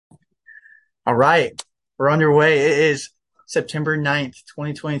All right, we're on your way. It is September 9th,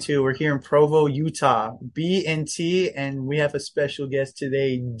 2022. We're here in Provo, Utah, B&T, and we have a special guest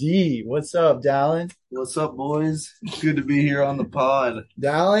today, D. What's up, Dallin? What's up, boys? Good to be here on the pod.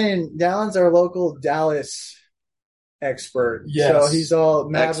 Dallin's our local Dallas expert. Yes. So he's all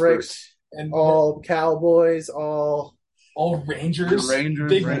Mavericks, and all Cowboys, all Rangers,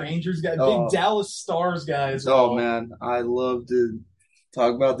 big Rangers guy, big Dallas Stars guy as well. Oh man, I love to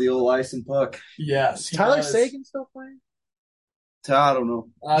talk about the old ice and puck. Yes, Tyler Sagan still playing? I don't know.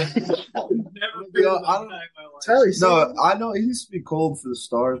 I've never been in my life. Tyler Sagan? No, I know he used to be cold for the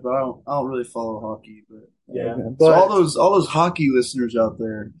Stars, but I don't really follow hockey. But yeah, so all those hockey listeners out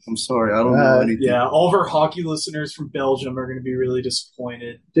there, I'm sorry, I don't know anything. Yeah, all of our hockey listeners from Belgium are going to be really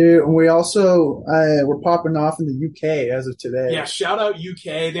disappointed. Dude, we also we're popping off in the UK as of today. Yeah, shout out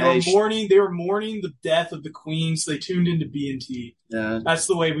UK. They were mourning the death of the Queen, so they tuned into B&T. Yeah, that's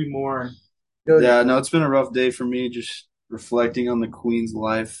the way we mourn. Yeah, no, it's been a rough day for me just reflecting on the Queen's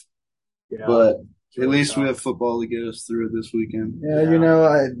life. Yeah, but at least we have football to get us through it this weekend. Yeah, you know,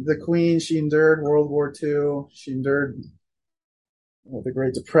 the Queen, she endured World War II. She endured the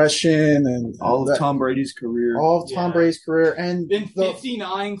Great Depression and all of Tom Brady's career. All of Tom Brady's career. And been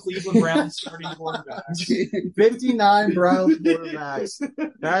 59 Cleveland Browns starting quarterbacks. 59 Browns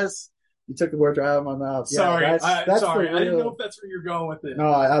quarterbacks. You took the word right out of my mouth. Sorry, that's sorry. I didn't know if that's where you're going with it. No,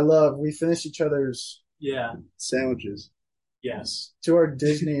 I love. We finished each other's sandwiches. Yes. To our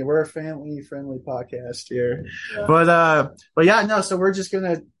Disney. We're a family-friendly podcast here. Yeah. But yeah, no, so we're just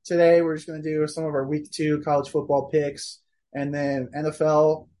gonna do some of our week 2 college football picks. And then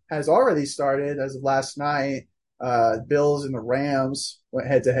NFL has already started as of last night. Bills and the Rams went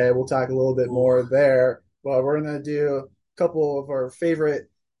head to head. We'll talk a little bit more there. But we're gonna do a couple of our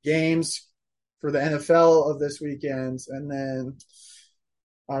favorite games for the NFL of this weekend. And then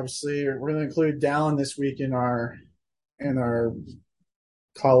obviously we're gonna include Dallin this week in our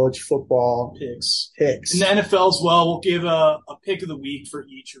college football picks. In the NFL as well, we'll give a pick of the week for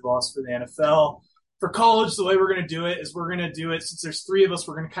each of us for the NFL. For college, the way we're going to do it is we're going to do it, since there's 3 of us,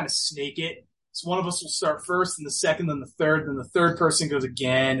 we're going to kind of snake it. So one of us will start first, and the second, then the third, then the third person goes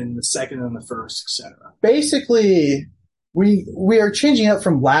again, and the second, then the first, etc. Basically, we are changing up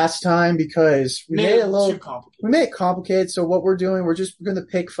from last time because we made it complicated. So what we're doing, we're going to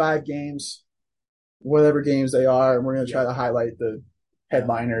pick 5 games, whatever games they are, and we're going to try to highlight the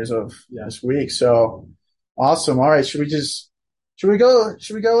headliners of this week. So awesome. All right, should we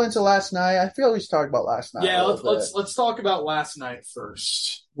go into last night? I feel we should talk about last night. Yeah, let's talk about last night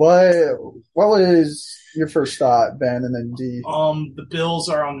first. What was your first thought, Ben, and then D? The Bills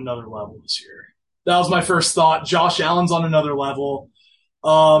are on another level this year. That was my first thought. Josh Allen's on another level.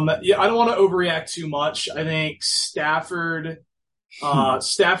 I don't want to overreact too much. I think Stafford had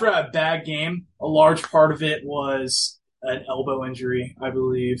a bad game. A large part of it was an elbow injury, I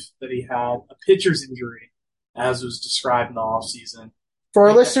believe, that he had. A pitcher's injury, as was described in the offseason. For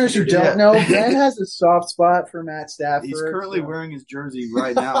our listeners who don't know, Ben has a soft spot for Matt Stafford. He's currently wearing his jersey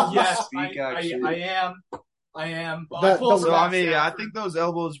right now. Yes, I am. I think those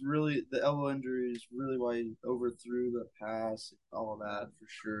elbows the elbow injury is really why he overthrew the pass, all of that for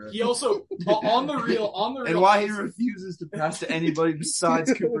sure. He also on the real, and why he refuses to pass to anybody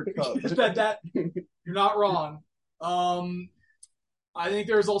besides Cooper Kupp. that you're not wrong. I think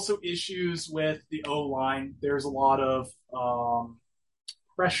there's also issues with the O-line. There's a lot of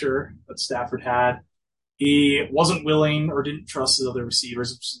pressure that Stafford had. He wasn't willing or didn't trust his other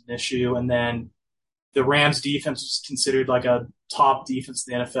receivers, which was an issue. And then the Rams defense was considered like a top defense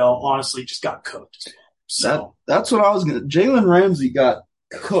in the NFL. Honestly, just got cooked. So that's what I was going to – Jalen Ramsey got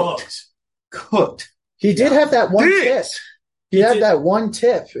cooked. He did have that one tip. He had that one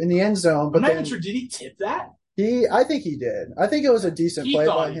tip in the end zone. But I'm not even sure. Did he tip that? I think he did. I think it was a decent play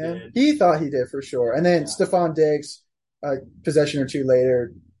by him. He thought he did for sure. And then Stephon Diggs, possession or two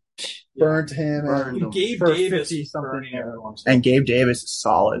later, burned him. And Gabe Davis burning everyone. And Gabe Davis is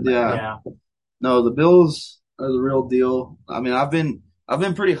solid. Yeah. No, the Bills are the real deal. I mean, I've been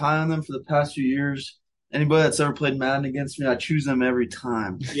pretty high on them for the past few years. Anybody that's ever played Madden against me, I choose them every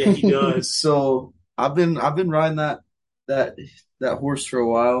time. Yeah, he does. So I've been riding that horse for a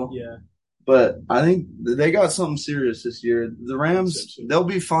while. Yeah. But I think they got something serious this year. The Rams, they'll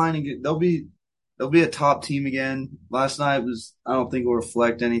be fine. They'll be a top team again. Last night I don't think will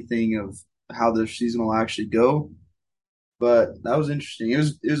reflect anything of how their season will actually go. But that was interesting. It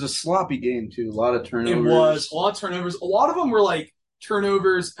was a sloppy game too. A lot of turnovers. It was a lot of turnovers. A lot of them were like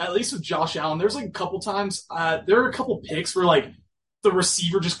turnovers. At least with Josh Allen, there's like a couple times. There were a couple picks where like the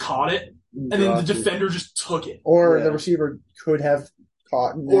receiver just caught it, and then the defender just took it, or the receiver could have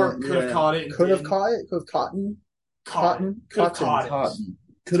cotton or it. could have caught it. And Could have didn't. caught it. Could have cotton. Caught it. Could have caught it. Cotton.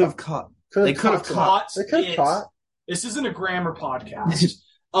 Could have caught. They could have caught. They could have caught. This isn't a grammar podcast.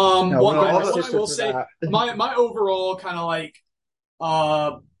 No, what we're I all will for say, that. my overall kind of like,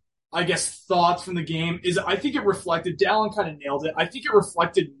 I guess thoughts from the game is I think it reflected. Dallin kind of nailed it. I think it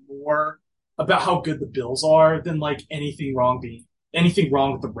reflected more about how good the Bills are than like anything wrong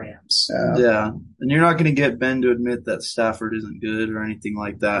with the Rams. Yeah, and you're not going to get Ben to admit that Stafford isn't good or anything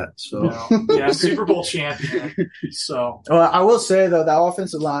like that. So yeah, Super Bowl champion. So well, I will say though that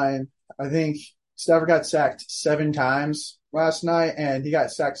offensive line, I think Stafford got sacked 7 times last night, and he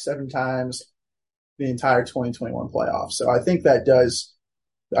got sacked 7 times the entire 2021 playoffs. So I think that does.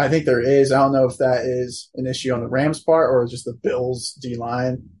 I think there is. I don't know if that is an issue on the Rams' part or just the Bills' D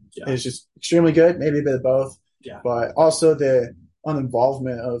line is just extremely good. Maybe a bit of both. Yeah. But also the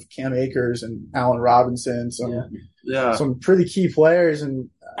uninvolvement of Cam Akers and Allen Robinson, some pretty key players. And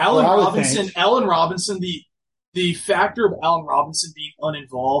Allen Robinson, the factor of Allen Robinson being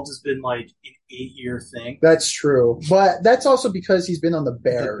uninvolved has been like an 8-year thing. That's true, but that's also because he's been on the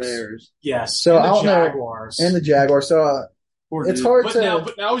Bears. Yes, so and the Jaguars. And the Jaguars. So it's hard but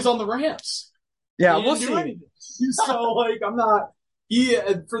now he's on the Rams. Yeah, we'll see. So like I'm not.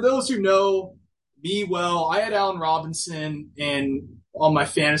 For those who know me well, I had Allen Robinson on my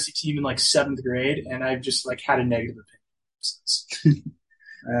fantasy team in like 7th grade, and I've just like had a negative opinion since.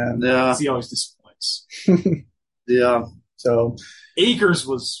 He always disappoints. Yeah. So Akers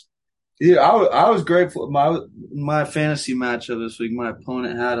was. Yeah, I was grateful. My fantasy matchup this week, my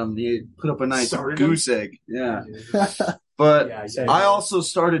opponent had him. He put up a nice goose egg. Yeah. But I also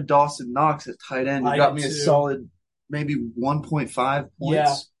started Dawson Knox at tight end. He got me a solid maybe 1.5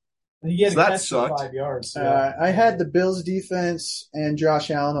 points. Yeah. So that sucked. 5 yards. I had the Bills defense and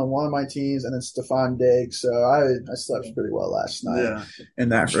Josh Allen on one of my teams, and then Stephon Diggs. So I slept pretty well last night in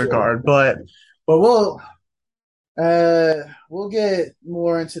that regard. But we'll get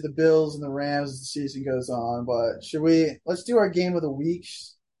more into the Bills and the Rams as the season goes on. But let's do our game of the week,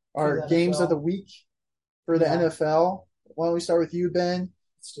 our games of the week for the NFL. Why don't we start with you, Ben?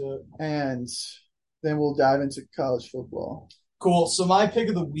 Let's do it. And then we'll dive into college football. Cool. So my pick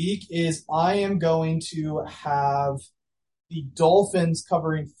of the week is I am going to have the Dolphins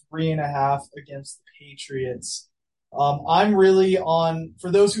covering 3.5 against the Patriots. I'm really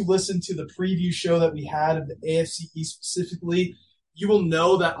for those who listened to the preview show that we had of the AFC East specifically, you will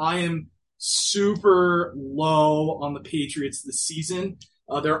know that I am super low on the Patriots this season.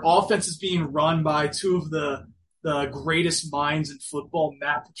 Their offense is being run by 2 of the greatest minds in football,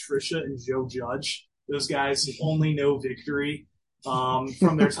 Matt Patricia and Joe Judge. Those guys only know victory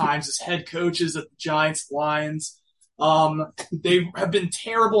from their times as head coaches at the Giants, Lions. They have been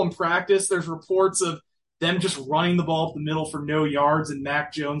terrible in practice. There's reports of them just running the ball up the middle for no yards and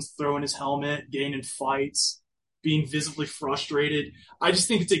Mac Jones throwing his helmet, getting in fights, being visibly frustrated. I just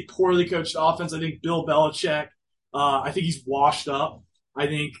think it's a poorly coached offense. I think Bill Belichick, I think he's washed up. I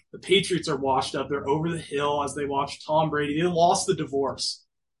think the Patriots are washed up. They're over the hill as they watch Tom Brady. They lost the divorce.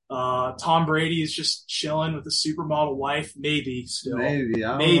 Tom Brady is just chilling with a supermodel wife, maybe still. Maybe.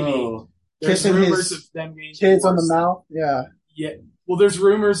 I don't know. There's kissing rumors of them getting kids divorced. on the mouth. Yeah. Yeah. Well, there's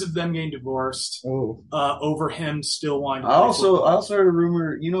rumors of them getting divorced. Over him still wanting to play football. I also heard a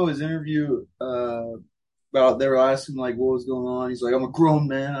rumor. His interview about they were asking like what was going on. He's like, I'm a grown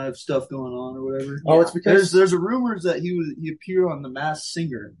man. I have stuff going on or whatever. Oh, it's because there's a rumors that he appeared on The Masked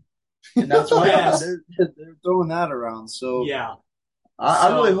Singer, and that's why they're throwing that around. So yeah.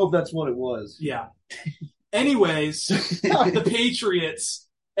 I really hope that's what it was. Yeah. Anyways, the Patriots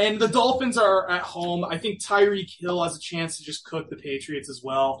and the Dolphins are at home. I think Tyreek Hill has a chance to just cook the Patriots as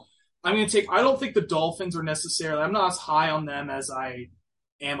well. I don't think the Dolphins are necessarily, I'm not as high on them as I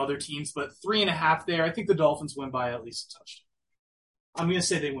am other teams, but 3.5 there. I think the Dolphins win by at least a touchdown. I'm going to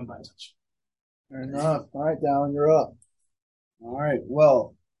say they win by a touchdown. Fair enough. All right, Dallin, you're up. All right.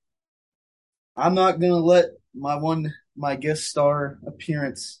 Well, I'm not going to let my guest star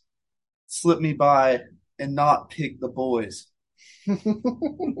appearance slip me by and not pick the boys.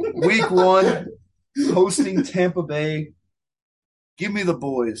 Week 1, hosting Tampa Bay. Give me the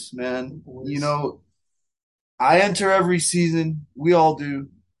boys, man. I enter every season, we all do,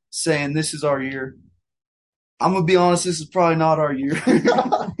 saying this is our year. I'm going to be honest, this is probably not our year.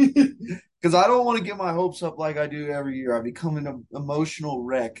 Because I don't want to get my hopes up like I do every year. I become an emotional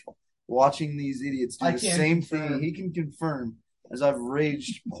wreck watching these idiots do the same thing. He can confirm, as I've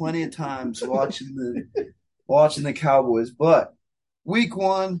raged plenty of times watching the Cowboys. But week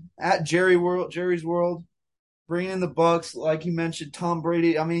 1 at Jerry's World, bringing in the Bucks, like you mentioned, Tom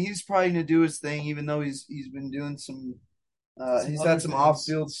Brady. I mean, he's probably going to do his thing, even though he's been doing some He's other had some things.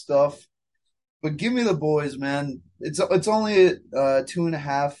 off-field stuff. But give me the boys, man. It's only a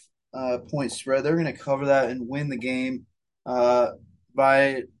 2.5 point spread. They're going to cover that and win the game I'm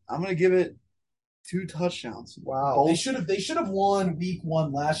going to give it 2 touchdowns. Wow. They should have won week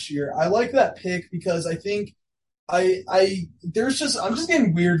 1 last year. I like that pick because I think I'm just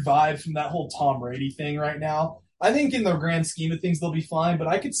getting weird vibes from that whole Tom Brady thing right now. I think in the grand scheme of things they'll be fine, but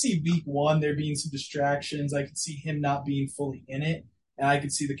I could see week 1 there being some distractions. I could see him not being fully in it, and I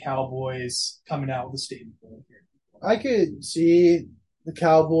could see the Cowboys coming out with a statement here. I could see the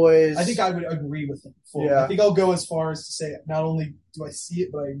Cowboys. I think I would agree with him fully. Yeah. I think I'll go as far as to say not only do I see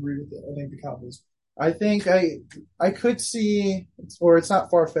it, but I agree with it. I think the Cowboys. I think I could see, or it's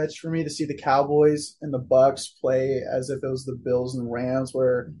not far fetched for me to see the Cowboys and the Bucks play as if it was the Bills and Rams,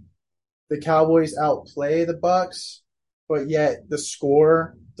 where the Cowboys outplay the Bucks, but yet the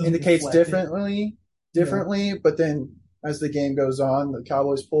score Doesn't indicates reflect differently. But then as the game goes on, the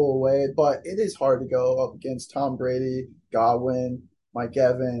Cowboys pull away. But it is hard to go up against Tom Brady, Godwin, Mike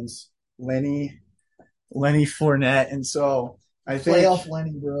Evans, Lenny Fournette, and so I think Playoff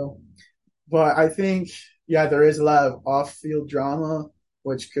Lenny, bro. But I think, yeah, there is a lot of off-field drama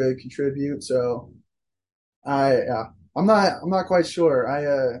which could contribute. So, I'm not quite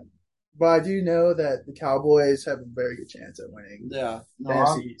sure. But I do know that the Cowboys have a very good chance at winning. Yeah. No,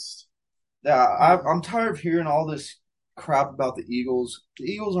 NFC East. I'm tired of hearing all this crap about the Eagles.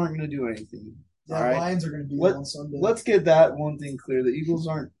 The Eagles aren't going to do anything. Yeah, all right? Lions are going to be on Sunday. Let's get that one thing clear. The Eagles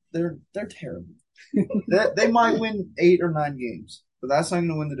aren't. They're terrible. they might win 8 or 9 games, but that's not going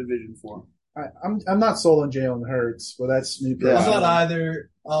to win the division for them. I'm not sold on Jalen Hurts, but that's me. I'm not either.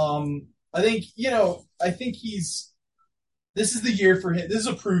 I think this is the year for him. This is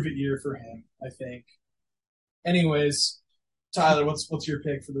a prove it year for him, I think. Anyways, Tyler, what's your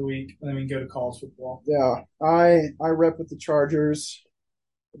pick for the week? And then we can go to college football. Yeah, I rep with the Chargers,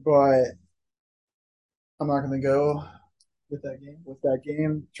 but I'm not going to go With that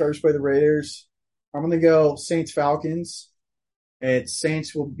game? Chargers play the Raiders. I'm going to go Saints-Falcons.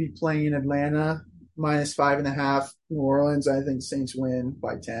 Saints will be playing in Atlanta, -5.5. New Orleans, I think Saints win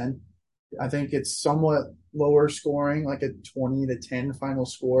by 10. I think it's somewhat lower scoring, like a 20-10 final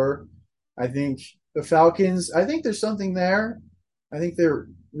score. I think the Falcons, I think there's something there. I think they're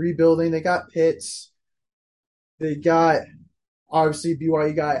rebuilding. They got Pitts. They got, obviously,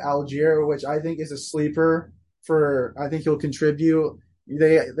 BYU got Algier, which I think is a sleeper I think he'll contribute.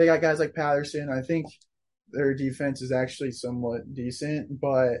 They got guys like Patterson. I think their defense is actually somewhat decent,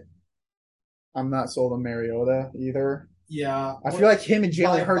 but I'm not sold on Mariota either. Yeah. I feel like him and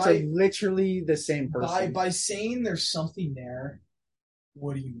Jalen Hurts are literally the same person. By saying there's something there,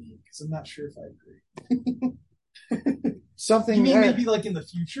 what do you mean? Because I'm not sure if I agree. Something You mean there. maybe like in the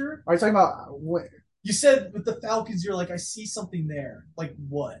future? Are you talking about what? You said with the Falcons, you're like, I see something there. Like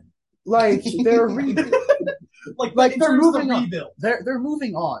what? Like they're like they're moving on. Rebuild. They're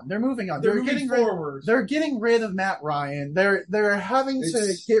moving on. They're moving on. They're moving forward. They're getting rid of Matt Ryan. They're having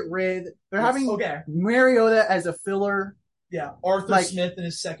to get rid. They're having Mariota as a filler. Yeah, Arthur Smith in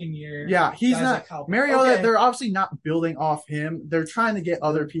his second year. Yeah, he's not Mariota. Okay. They're obviously not building off him. They're trying to get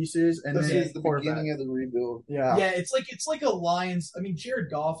other pieces, and this is the beginning of the rebuild. Yeah, it's like a Lions. I mean,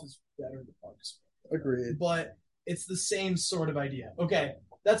 Jared Goff is better than Marcus. Agreed, but it's the same sort of idea. Okay,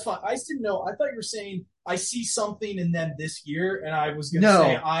 that's fine. I just didn't know. I thought you were saying I see something in them this year, and I was going to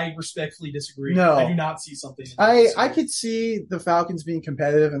say I respectfully disagree. No, I do not see something. I could see the Falcons being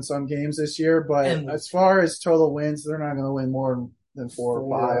competitive in some games this year, but as far as total wins, they're not going to win more than 4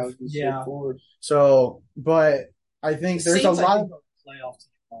 or 5. Yeah. So, but I think there's a lot of playoff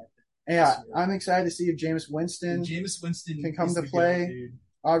team. Yeah, I'm excited to see if Jameis Winston can come to play.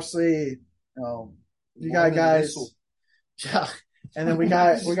 Obviously, you got guys. Yeah. And then we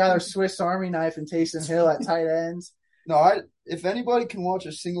got our Swiss Army knife and Taysom Hill at tight ends. No, if anybody can watch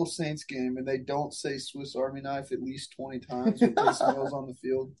a single Saints game and they don't say Swiss Army knife at least 20 times when Taysom Hill's on the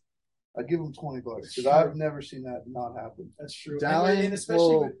field, I'd give them $20 because I've never seen that not happen. That's true. Dallin and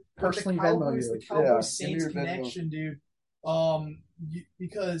especially with personally the Cowboys Saints connection, dude.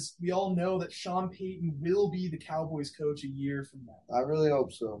 Because we all know that Sean Payton will be the Cowboys coach a year from now. I really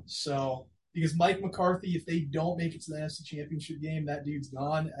hope so. So. Because Mike McCarthy, if they don't make it to the NFC Championship game, that dude's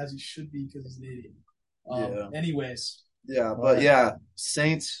gone, as he should be because he's an idiot. Anyways. Yeah, but yeah,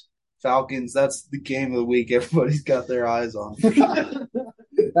 Saints, Falcons, that's the game of the week everybody's got their eyes on.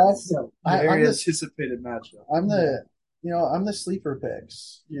 That's a very anticipated matchup. I'm the sleeper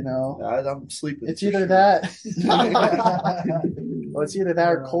picks, I'm sleeping. It's either that. Well, it's either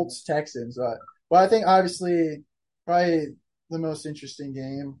that or Colts Texans. But I think obviously probably the most interesting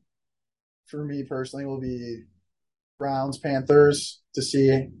game for me personally will be Browns Panthers to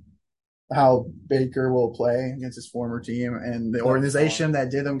see how Baker will play against his former team and the organization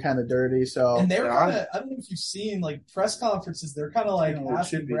that did him kind of dirty. So And they were kind of, I don't know if you've seen like press conferences, they're kind of like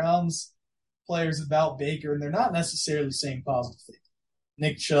asking Browns players about Baker, and they're not necessarily saying positive things.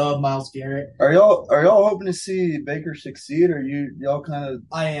 Nick Chubb, Myles Garrett. Are y'all hoping to see Baker succeed, or y'all kind of?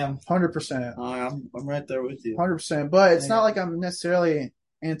 I am 100%. I'm right there with you. 100%. But it's not like I'm necessarily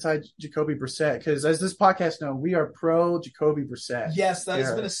anti-Jacoby Brissett, because as this podcast knows, we are pro-Jacoby Brissett. Yes, that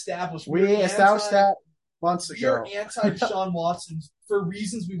has been established. We established that months We ago. are anti-Deshaun Watson for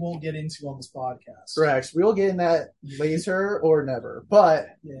reasons we won't get into on this podcast. Correct. We will get in that later or never. But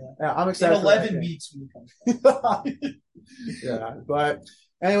I'm excited. In 11 weeks when we come back. Yeah, but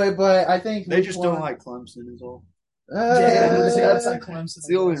anyway, I think they just don't like Clemson is all. That's like Clemson. It's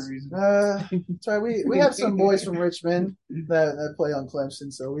the only reason. Sorry, we have some boys from Richmond that play on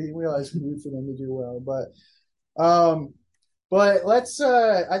Clemson, so we always root for them to do well. But let's.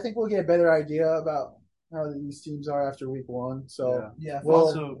 I think we'll get a better idea about how these teams are after week 1. So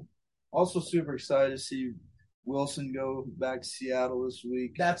Well, also super excited to see Wilson go back to Seattle this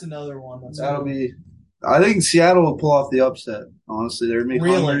week. That's another one. That'll be. I think Seattle will pull off the upset. Honestly, they're gonna be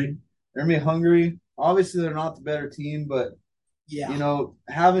hungry. They're gonna be hungry. Obviously, they're not the better team, but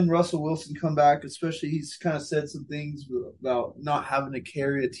having Russell Wilson come back, especially he's kind of said some things about not having to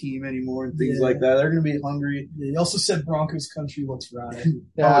carry a team anymore and things like that. They're gonna be hungry. Yeah, he also said Broncos country looks right. Did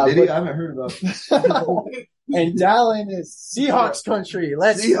he? I haven't heard about this. And Dallin is Seahawks country.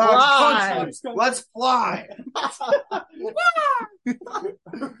 Let's fly. Let's fly.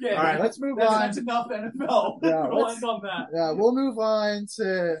 Okay, all right, let's move on. That's enough NFL. Yeah, we'll end on that. Yeah, we'll move on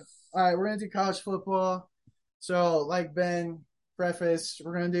to. All right, we're gonna do college football. So, like Ben prefaced,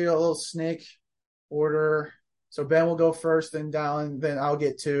 we're gonna do a little snake order. So Ben will go first, then Dallin, then I'll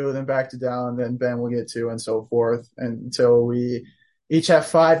get 2, then back to Dallin, then Ben will get 2, and so forth, until we each have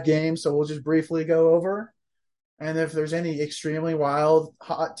 5 games. So we'll just briefly go over, and if there's any extremely wild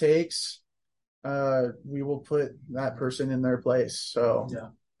hot takes, we will put that person in their place. So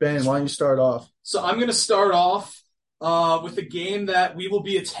Ben, why don't you start off? So I'm gonna start off with a game that we will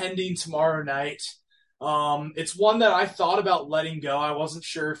be attending tomorrow night. It's one that I thought about letting go. I wasn't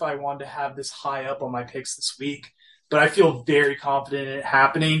sure if I wanted to have this high up on my picks this week, but I feel very confident in it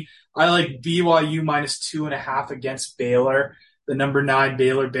happening. I like BYU -2.5 against Baylor, the number 9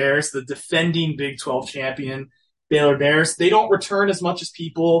 Baylor Bears, the defending Big 12 champion Baylor Bears. They don't return as much as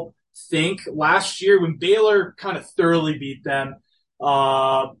people think. Last year when Baylor kind of thoroughly beat them,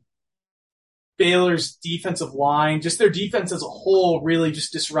 Baylor's defensive line, just their defense as a whole, really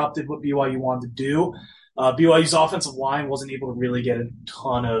just disrupted what BYU wanted to do. BYU's offensive line wasn't able to really get a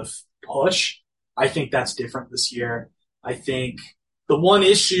ton of push. I think that's different this year. I think the one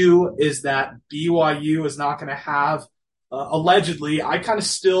issue is that BYU is not going to have, allegedly, I kind of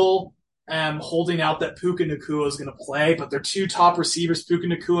still am holding out that Puka Nacua is going to play, but their 2 top receivers, Puka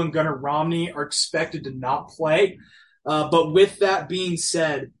Nacua and Gunnar Romney, are expected to not play. But with that being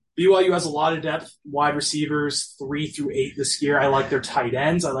said, BYU has a lot of depth, wide receivers 3 through 8 this year. I like their tight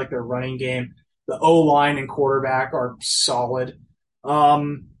ends. I like their running game. The O-line and quarterback are solid.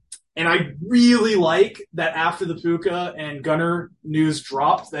 And I really like that after the Puka and Gunnar news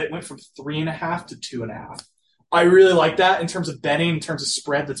dropped, that it went from 3.5 to 2.5. I really like that in terms of betting, in terms of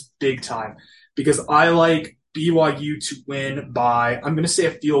spread. That's big time because I like BYU to win by, I'm going to say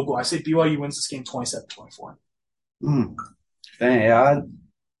a field goal. I say BYU wins this game 27-24. Dang,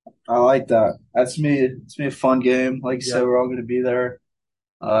 I like that. It's gonna be a fun game. Like you said, we're all gonna be there.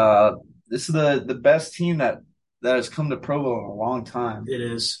 This is the best team that has come to Provo in a long time. It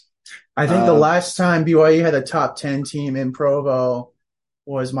is. I think the last time BYU had a top 10 team in Provo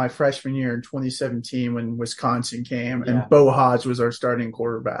was my freshman year in 2017 when Wisconsin came and Bo Hodge was our starting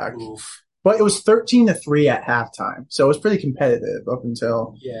quarterback. Oof. But it was 13-3 at halftime, so it was pretty competitive up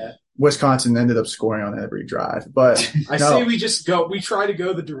until Wisconsin ended up scoring on every drive. But say we try to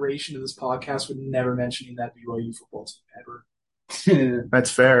go the duration of this podcast with never mentioning that BYU football team ever.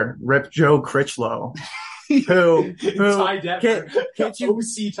 That's fair. Rip Joe Critchlow. who Ty Detmer. Can't you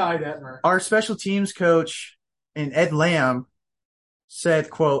OC Ty Detmer. Our special teams coach and Ed Lamb said,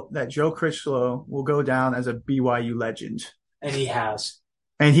 quote, that Joe Critchlow will go down as a BYU legend. And he has.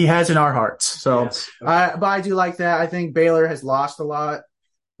 And he has in our hearts. So, but I do like that. I think Baylor has lost a lot.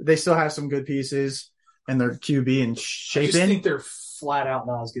 They still have some good pieces, and their QB and shape. I just think they're flat out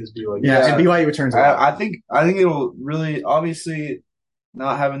not as good as BYU. Yeah, and BYU returns a lot. I think it'll really, obviously,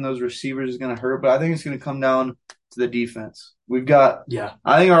 not having those receivers is going to hurt, but I think it's going to come down to the defense. We've got,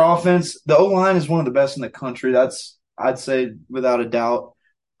 I think our offense, the O-line is one of the best in the country. That's, I'd say, without a doubt.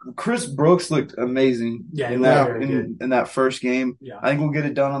 Chris Brooks looked amazing in that first game. Yeah. I think we'll get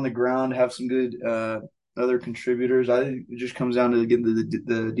it done on the ground, have some good other contributors. I think it just comes down to getting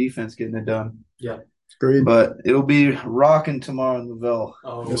the defense getting it done. Yeah. Agreed. But it'll be rocking tomorrow in Lavelle.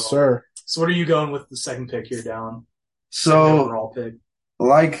 Oh, yes, sir. So what are you going with the second pick here, Dallin? So overall pick.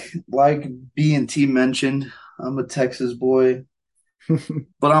 Like B and T mentioned, I'm a Texas boy,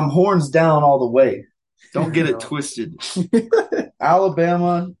 but I'm horns down all the way. Don't get it twisted.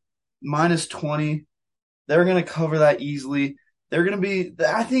 Alabama minus 20. They're going to cover that easily. They're going to be.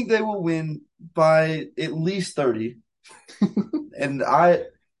 I think they will win by at least 30. And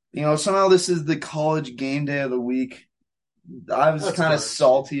somehow this is the college game day of the week. I was kind of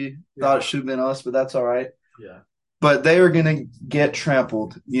salty. Thought it should have been us, but that's all right. Yeah. But they are going to get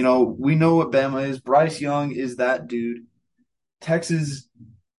trampled. We know what Bama is. Bryce Young is that dude. Texas,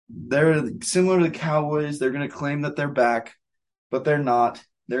 they're similar to the Cowboys. They're going to claim that they're back, but they're not.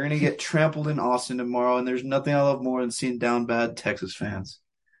 They're going to get trampled in Austin tomorrow, and there's nothing I love more than seeing down bad Texas fans.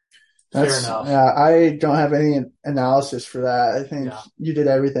 Fair enough. Yeah, I don't have any analysis for that. I think you did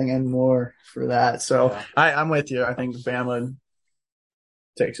everything and more for that. So I'm with you. I think Bama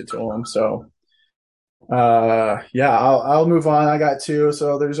takes it to them. So, I'll move on. I got two.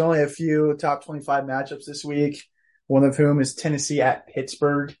 So there's only a few top 25 matchups this week, one of whom is Tennessee at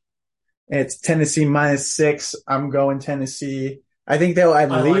Pittsburgh. It's Tennessee -6. I'm going Tennessee. I think they'll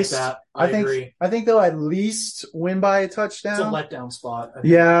at least. Like that. I agree. I think they'll at least win by a touchdown. It's a letdown spot.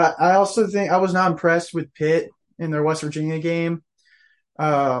 Yeah, I also think I was not impressed with Pitt in their West Virginia game.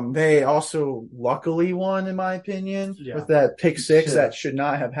 They also luckily won, in my opinion, with that pick six that should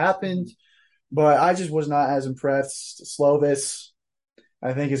not have happened. But I just was not as impressed. Slovis,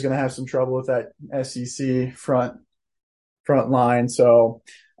 I think, is going to have some trouble with that SEC front line. So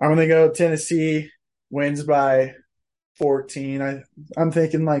I'm going to go Tennessee wins by 14. I'm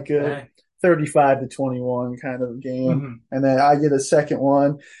thinking like a 35-21 kind of game. Mm-hmm. And then I get a second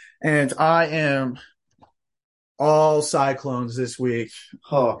one. And I am all Cyclones this week.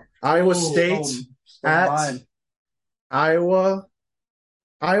 Iowa State at Iowa.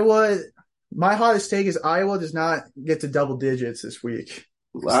 My hottest take is Iowa does not get to double digits this week.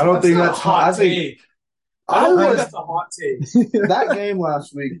 I don't think that's hot. I think that's a hot take. That game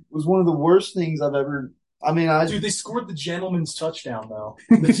last week was one of the worst things I've ever. Dude, they scored the gentleman's touchdown though.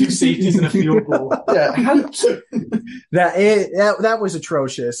 The two safeties and a field goal. Yeah, that was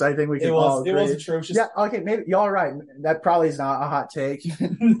atrocious. I think we can all agree. It was atrocious. Yeah, okay, maybe y'all are right. That probably is not a hot take,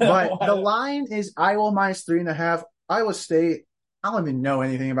 but the line is Iowa -3.5. Iowa State. I don't even know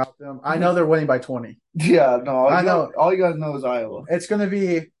anything about them. I know they're winning by 20. Yeah, no, I know. All you guys know is Iowa. It's going to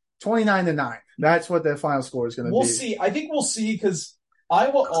be 29-9. That's what the final score is going to be. We'll see. I think we'll see because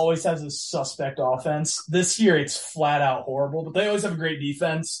Iowa always has a suspect offense. This year, it's flat out horrible, but they always have a great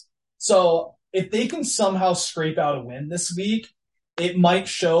defense. So if they can somehow scrape out a win this week, it might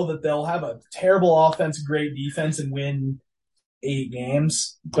show that they'll have a terrible offense, great defense, and win 8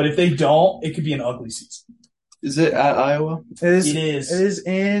 games. But if they don't, it could be an ugly season. Is it at Iowa? It is. It is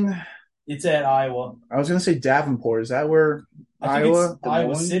in. It's at Iowa. I was going to say Davenport. Is that where I think Iowa? It's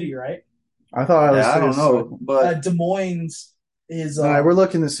Iowa City, right? I thought Iowa City. I don't know, but Des Moines is. All right, we're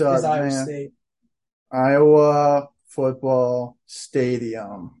looking this up. Iowa State. Iowa Football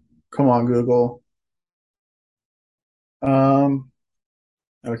Stadium. Come on, Google.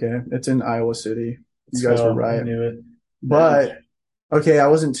 Okay, it's in Iowa City. You guys were right. I knew it. But okay, I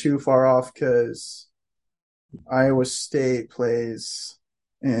wasn't too far off because Iowa State plays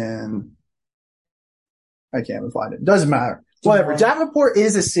in. I can't even find it. Doesn't matter. Whatever. Davenport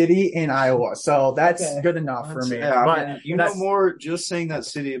is a city in Iowa, so that's good enough for me. Yeah, but you know more just saying that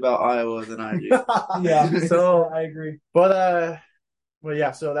city about Iowa than I do. Yeah, so I agree. But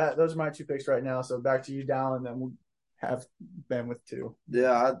yeah. So those are my 2 picks right now. So back to you, Dallin, and then we'll have Ben with 2.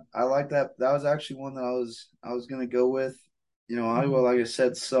 Yeah, I like that. That was actually one that I was gonna go with. Iowa, like I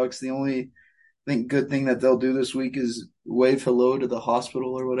said, sucks. The only good thing that they'll do this week is wave hello to the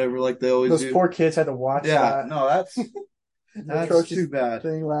hospital or whatever, like they always do. Those poor kids had to watch that. Yeah, no, that's too bad.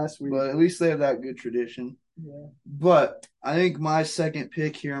 Thing last week, but at least they have that good tradition. Yeah. But I think my second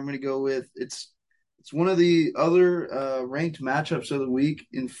pick here, I'm going to go with it's one of the other ranked matchups of the week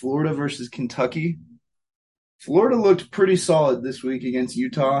in Florida versus Kentucky. Florida looked pretty solid this week against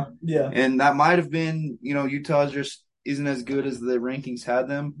Utah. Yeah, and that might have been Utah just isn't as good as the rankings had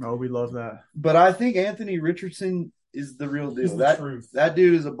them. Oh, we love that. But I think Anthony Richardson is the real deal. He's the truth. That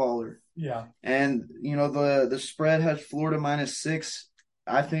dude is a baller. Yeah. And, the spread has Florida -6.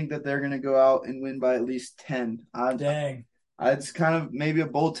 I think that they're going to go out and win by at least 10. Dang. It's kind of maybe a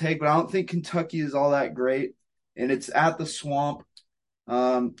bold take, but I don't think Kentucky is all that great. And it's at the Swamp.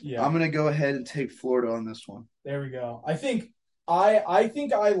 Yeah. I'm gonna go ahead and take Florida on this one. There we go. I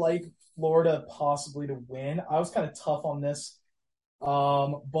like Florida possibly to win. I was kind of tough on this.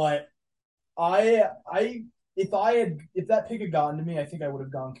 But I if that pick had gotten to me, I think I would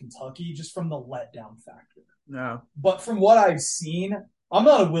have gone Kentucky just from the letdown factor. No. But from what I've seen, I'm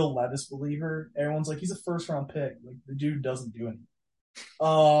not a Will Levis believer. Everyone's like, he's a first round pick. Like the dude doesn't do anything.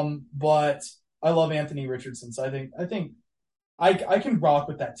 But I love Anthony Richardson, so I think I can rock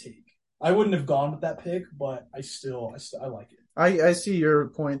with that take. I wouldn't have gone with that pick, but I like it. I see your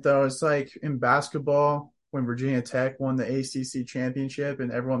point though. It's like in basketball when Virginia Tech won the ACC championship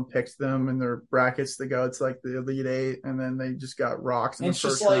and everyone picked them in their brackets to go. It's like the Elite Eight, and then they just got rocked in the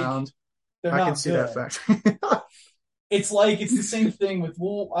first round. I can see that factor. It's the same thing with.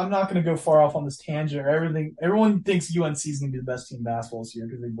 Well, I'm not going to go far off on this tangent. Everyone thinks UNC is going to be the best team in basketball this year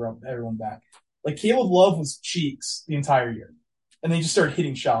because they brought everyone back. Like Caleb Love was cheeks the entire year, and they just started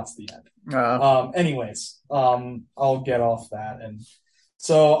hitting shots at the end. Anyways, I'll get off that, and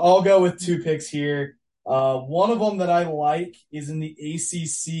so I'll go with two picks here. One of them that I like is in the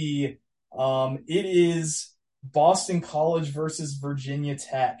ACC. It is Boston College versus Virginia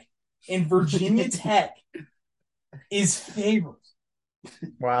Tech, and Virginia Tech is favored.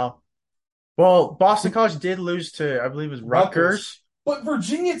 Wow. Well, Boston College did lose to, I believe it was Rutgers. But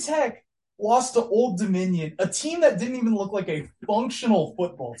Virginia Tech lost to Old Dominion, a team that didn't even look like a functional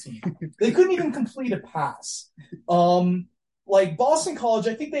football team. They couldn't even complete a pass. Like Boston College,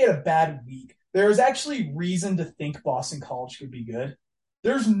 I think they had a bad week. There is actually reason to think Boston College could be good.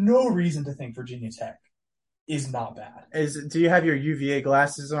 There's no reason to think Virginia Tech is not bad. Do you have your UVA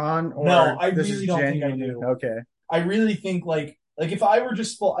glasses on? Or no, I really don't think I do. Okay. I really think like if I were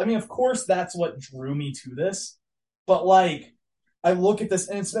just I mean, of course that's what drew me to this, but like I look at this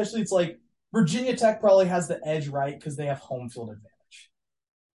and especially it's like Virginia Tech probably has the edge, right? Because they have home field advantage.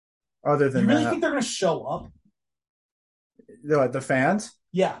 Other than you really think they're going to show up? The fans?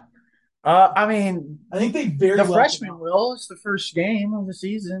 Yeah. I mean, I think they the freshmen will. It's the first game of the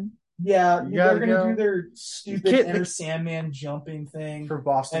season. Yeah, they're going to do their stupid Enter Sandman jumping thing for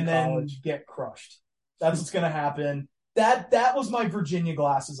Boston and College. Then get crushed. That's what's going to happen. That was my Virginia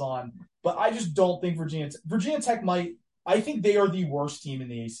glasses on, but I just don't think Virginia Tech might. I think they are the worst team in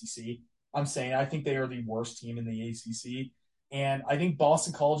the ACC. I'm saying I think they are the worst team in the ACC, and I think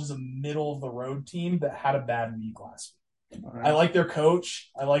Boston College is a middle of the road team that had a bad week last week. Right. I like their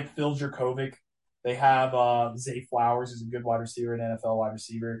coach. I like Phil Jurkovec. They have Zay Flowers, who's a good wide receiver, an NFL wide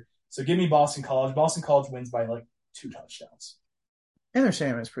receiver. So give me Boston College. Boston College wins by like 2 touchdowns. Enter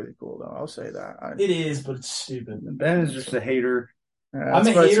Sandman is pretty cool, though. I'll say that. It is, but it's stupid. Ben is just a hater. I'm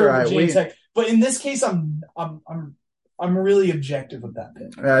a hater of Virginia Tech, but in this case, I'm really objective with that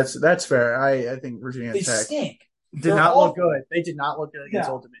pick. That's fair. I think Virginia Tech stink. Did not look good. They did not look good against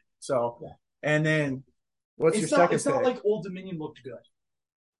Old Dominion. So, and then what's your second pick? It's not like Old Dominion looked good.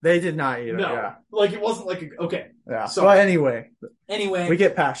 They did not either. No, yeah. Like it wasn't like okay. Yeah. So anyway, we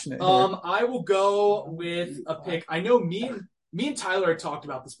get passionate. I will go with a pick. I know me and Tyler had talked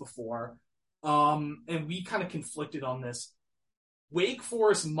about this before, and we kind of conflicted on this. Wake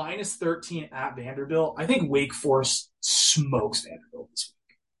Forest minus 13 at Vanderbilt. I think Wake Forest smokes Vanderbilt this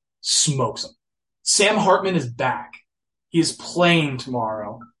week. Smokes them. Sam Hartman is back. He is playing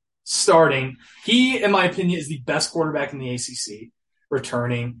tomorrow, starting. He, in my opinion, is the best quarterback in the ACC,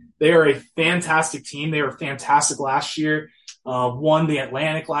 returning. They are a fantastic team. They were fantastic last year. Won the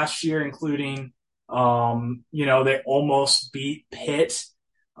Atlantic last year, including, they almost beat Pitt.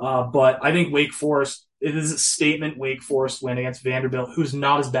 But I think Wake Forest, it is a statement Wake Forest win against Vanderbilt, who's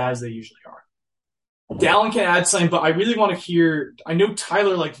not as bad as they usually are. Dallin can add something, but I really want to hear. I know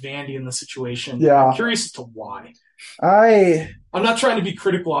Tyler liked Vandy in the situation. Yeah. I'm curious as to why. I'm not trying to be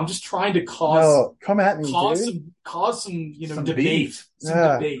critical. I'm just trying to cause come at me, cause dude. some debate.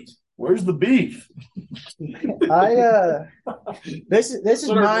 Debate. Where's the beef?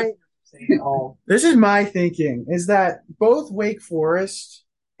 This is my thinking is that both Wake Forest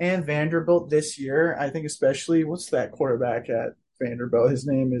and Vanderbilt this year, I think especially what's that quarterback at Vanderbilt? His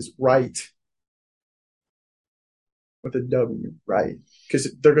name is Wright. With a W, right?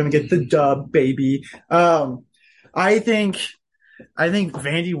 Because they're going to get the dub, baby. I think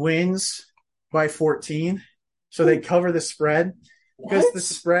Vandy wins by 14, so they cover the spread. Because the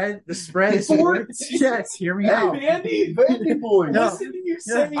spread is yes. Hear me out, Vandy boy. No, listen to you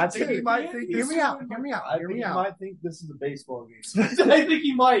say I think he might think. Hear me out. He might think this is a baseball game. I think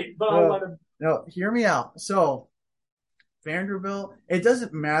he might, but I'll let him. No, hear me out. So Vanderbilt, it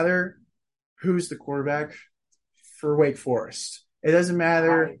doesn't matter who's the quarterback for Wake Forest. It doesn't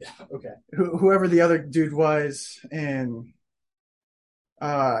matter Okay. whoever the other dude was in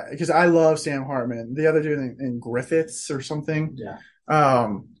because I love Sam Hartman. The other dude in Griffiths or something. Yeah.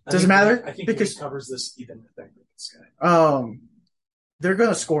 Doesn't matter. I think because Wake covers this even with that Griffiths guy. They're going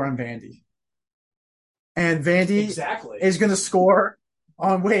to score on Vandy. And Vandy Exactly. is going to score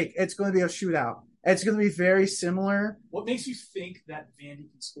on Wake. It's going to be a shootout. It's going to be very similar. What makes you think that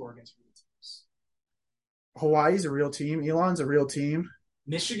Vandy can score against real teams? Hawaii's a real team. Elon's a real team.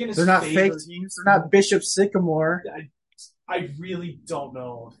 Michigan is They're not favored. fake teams. They're not Bishop Sycamore. I really don't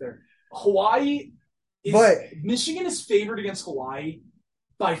know if they're Hawaii. Michigan is favored against Hawaii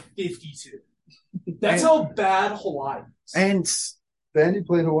by 52. That's how bad Hawaii is. And Vandy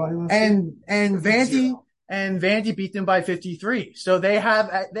played Hawaii last and Vandy beat them by 53. So they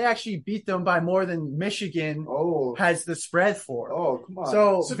actually beat them by more than Michigan has the spread for. Oh, come on.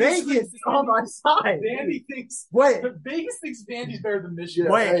 So Vegas is on my side. Vandy thinks Vegas thinks Vandy's better than Michigan.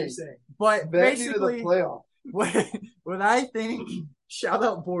 But Vandy basically to the playoff. what I think, shout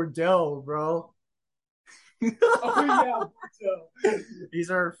out Bordeaux, bro. Bordeaux. He's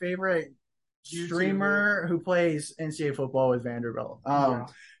our favorite streamer who plays NCAA football with Vanderbilt.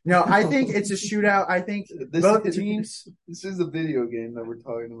 No, I think it's a shootout. I think both teams. This is a video game that we're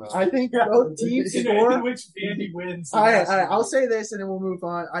talking about. I think both teams score. In which Vandy wins. I'll say this and then we'll move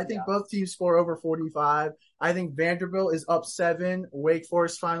on. I think both teams score over 45. I think Vanderbilt is up 7. Wake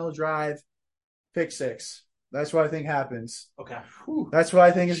Forest final drive, pick 6. That's what I think happens. Okay. That's what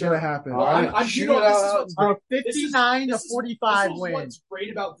I think is going to happen. Well, I'm shoot it out. 59 to 45 wins. What's great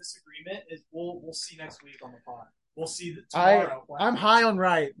about this agreement is we'll see next week on the pod. We'll see tomorrow. I'm high on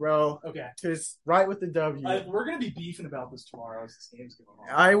Wright, bro. Okay. Because Wright with the W. We're going to be beefing about this tomorrow as this game's going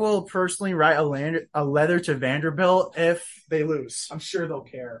on. I will personally write a letter to Vanderbilt if they lose. I'm sure they'll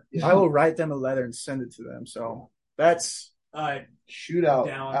care. I will write them a letter and send it to them. So that's shootout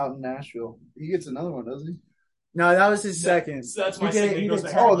out in Nashville. He gets another one, doesn't he? No, that was his second. So that's my second. That was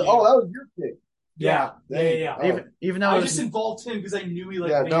your pick. Yeah. Even though I just involved him because I knew he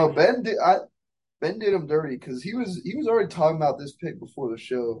liked Vandy. No, Ben did him dirty because he was already talking about this pick before the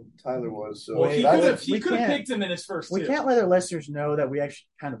show. Tyler was so. Well, he could have picked him in his first. We can't let our listeners know that we actually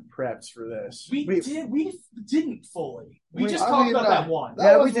kind of prepped for this. We didn't fully. We just talked about that one.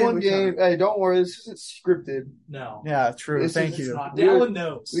 That was one game. Hey, don't worry, this isn't scripted. No. Yeah, true. Thank you. Dallin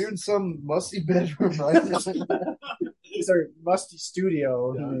knows. We're in some musty bedroom right now. It's our musty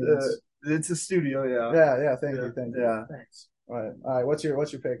studio. It's a studio, Yeah. Thank you. Yeah. Thanks. All right. What's your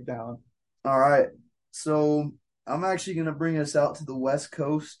pick, Dallin? All right. So I'm actually gonna bring us out to the West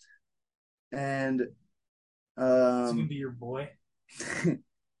Coast, and it's gonna be your boy.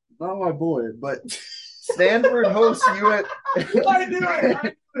 Not my boy, but Stanford hosts US. I knew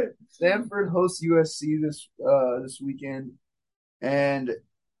it. Stanford hosts USC this weekend, and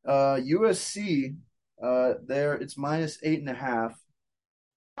USC there it's -8.5.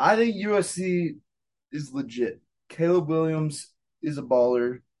 I think USC is legit. Caleb Williams is a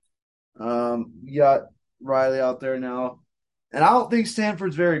baller. You got Riley out there now, and I don't think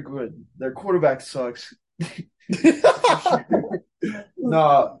Stanford's very good. Their quarterback sucks.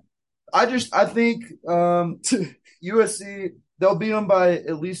 No, I think USC they'll beat them by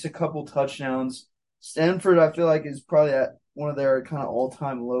at least a couple touchdowns. Stanford, I feel like, is probably at one of their kind of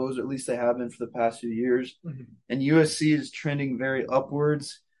all-time lows, or at least they have been for the past few years. Mm-hmm. And USC is trending very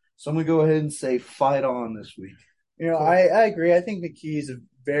upwards. So I'm gonna go ahead and say fight on this week. Cool. I agree. I think McKee is a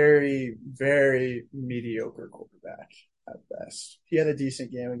very, very mediocre quarterback at best. He had a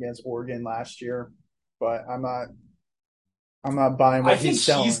decent game against Oregon last year, but I'm not buying what he's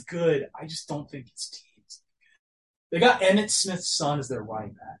selling. I think he's good. I just don't think his team's good. They got Emmitt Smith's son as their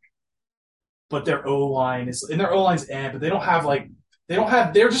running back, but their O-line's but they don't have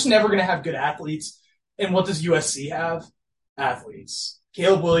they're just never going to have good athletes. And what does USC have? Athletes.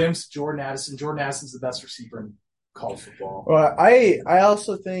 Caleb Williams, Jordan Addison. Jordan Addison's the best receiver in college football. Well, I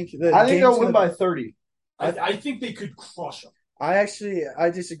also think that I think they'll win by 30. I think they could crush them. I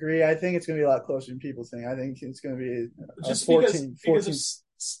disagree. I think it's going to be a lot closer than people think. I think it's going to be just 14, because of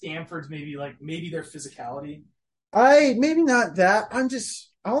Stanford's maybe their physicality. Maybe not that. I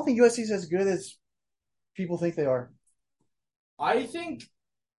don't think USC's as good as people think they are. I think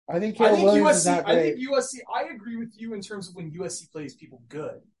USC is not great. I think USC. I agree with you in terms of when USC plays people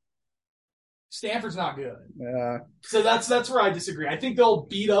good. Stanford's not good. Yeah. So that's where I disagree. I think they'll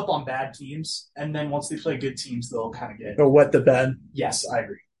beat up on bad teams, and then once they play good teams, they'll kind of they'll wet the bed. Yes, I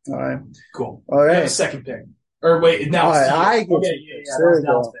agree. All right. Cool. All right. You have a second pick. Or wait, now it's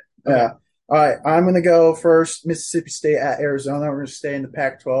Yeah. All right. I'm going to go first. Mississippi State at Arizona. We're going to stay in the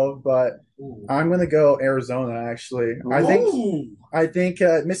Pac-12, but I'm going to go Arizona. Actually, I think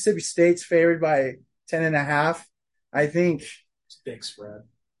Mississippi State's favored by 10.5. I think big spread.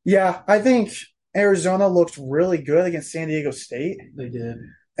 Yeah, I think Arizona looked really good against San Diego State. They did.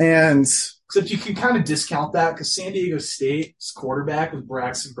 And except you can kind of discount that because San Diego State's quarterback was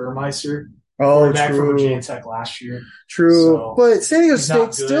Braxton Burmeister, quarterback for Virginia Tech last year. True, so but San Diego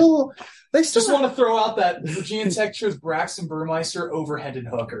State still just want to throw out that Virginia Tech chose Braxton Burmeister over Hendon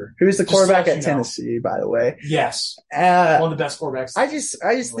Hooker, who's the quarterback at Tennessee, by the way. Yes, one of the best quarterbacks. I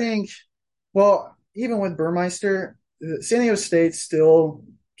just think, well, even with Burmeister, San Diego State still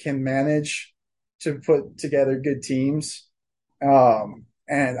can manage to put together good teams.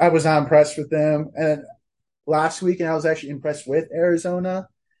 And I was not impressed with them. And last week, and I was actually impressed with Arizona.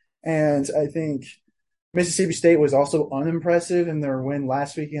 And I think Mississippi State was also unimpressive in their win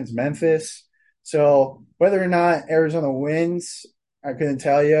last week against Memphis. So whether or not Arizona wins, I couldn't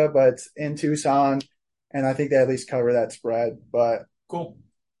tell you, but in Tucson, and I think they at least cover that spread. But cool.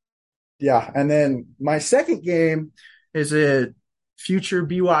 Yeah, and then my second game is a future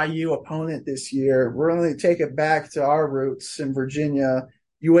BYU opponent this year. We're going to take it back to our roots in Virginia,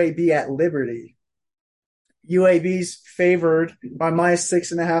 UAB at Liberty. UAB's favored by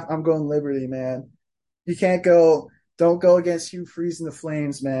 -6.5. I'm going Liberty, man. You can't don't go against Hugh Freeze and the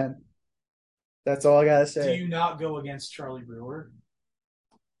Flames, man. That's all I got to say. Do you not go against Charlie Brewer?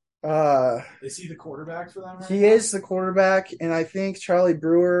 Is he the quarterback for them right He now? is the quarterback, and I think Charlie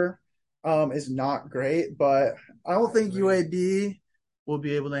Brewer is not great, but I don't think UAB will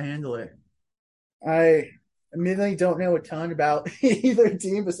be able to handle it. I admittedly don't know a ton about either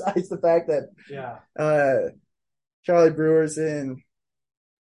team besides the fact that Charlie Brewer's in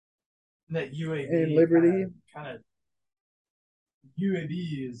that UAB in Liberty. Kind of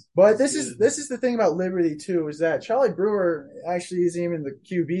UAB is. But this is the thing about Liberty too, is that Charlie Brewer actually isn't even the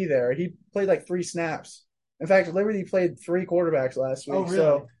QB there. He played like 3 snaps. In fact, Liberty played 3 quarterbacks last week. Oh,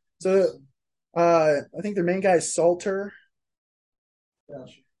 really? So I think their main guy is Salter.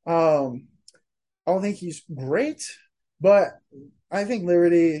 Gotcha. I don't think he's great, but I think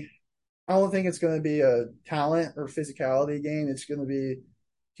Liberty, I don't think it's going to be a talent or physicality game. It's going to be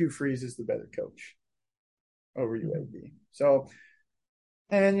Hugh Freeze is the better coach over UAB. So,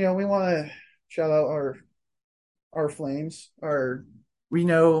 and, we want to shout out our Flames. We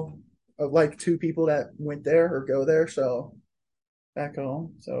know of like 2 people that went there or go there, so back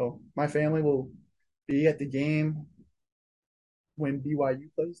home. So my family will be at the game when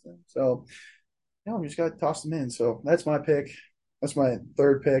BYU plays them. So, we just got to toss them in. So that's my pick. That's my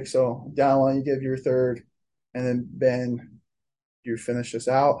third pick. So, Dallin, you give your third, and then Ben, you finish this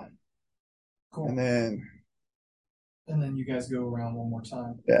out. Cool. And then you guys go around one more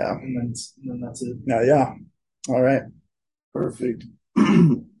time. Yeah. And then that's it. Yeah. All right. Perfect.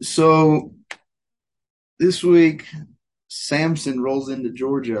 So this week, Samson rolls into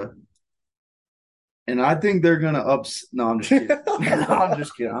Georgia. And I think they're going to No, I'm just kidding. No, I'm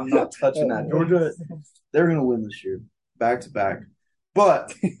just kidding. I'm not touching that. Georgia, they're going to win this year, back to back.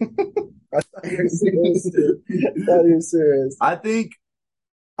 But I thought you were serious. I think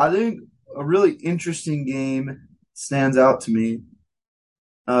a really interesting game stands out to me.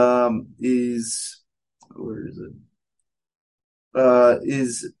 Is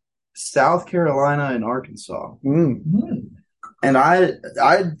South Carolina and Arkansas. Mm-hmm. And I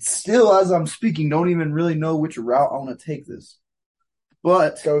still, as I'm speaking, don't even really know which route I want to take this.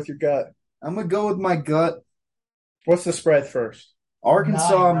 But go with your gut. I'm going to go with my gut. What's the spread first?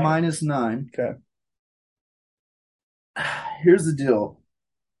 Arkansas 9, right? -9. Okay. Here's the deal.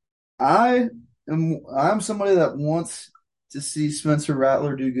 I'm somebody that wants to see Spencer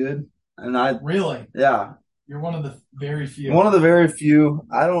Rattler do good. And Really? Yeah. You're one of the very few. One of the very few.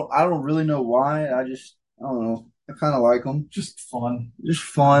 I don't really know why. I don't know. I kind of like them. Just fun.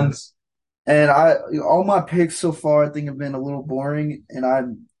 And all my picks so far, I think, have been a little boring. And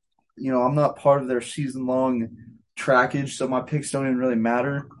I'm not part of their season-long trackage, so my picks don't even really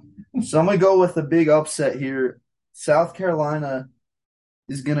matter. So I'm going to go with a big upset here. South Carolina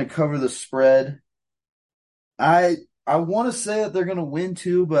is going to cover the spread. I want to say that they're going to win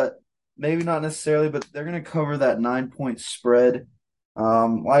too, but maybe not necessarily. But they're going to cover that 9-point spread.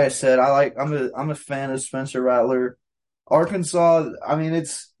 Like I said, I'm a fan of Spencer Rattler. Arkansas,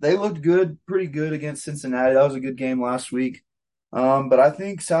 they looked pretty good against Cincinnati. That was a good game last week. But I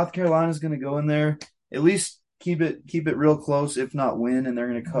think South Carolina is going to go in there, at least keep it real close, if not win, and they're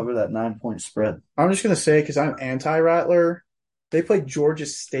going to cover that 9-point spread. I'm just going to say, because I'm anti-Rattler, they played Georgia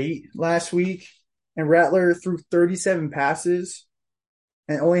State last week, and Rattler threw 37 passes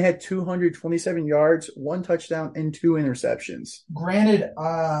and only had 227 yards, 1 touchdown, and 2 interceptions. Granted,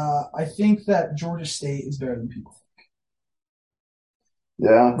 I think that Georgia State is better than people think.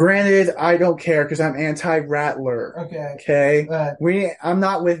 Yeah. Granted, I don't care because I'm anti-Rattler. Okay. I'm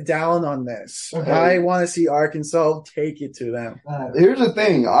not with Dallin on this. Okay. I want to see Arkansas take it to them. Here's the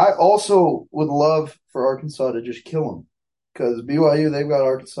thing. I also would love for Arkansas to just kill them because BYU, they've got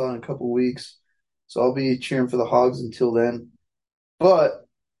Arkansas in a couple weeks. So I'll be cheering for the Hogs until then. But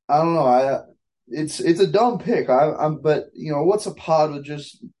I don't know. It's a dumb pick. But what's a pod with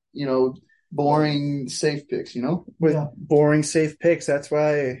just boring safe picks? With boring safe picks, that's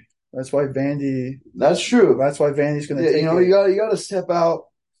why Vandy. That's true. That's why Vandy's going to take it. You got to step out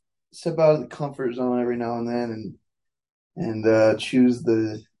of the comfort zone every now and then and choose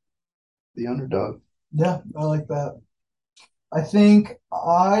the underdog. Yeah, I like that. I think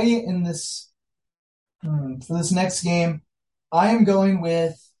for this next game, I am going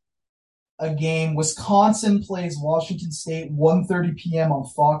with a game. Wisconsin plays Washington State, 1:30 p.m. on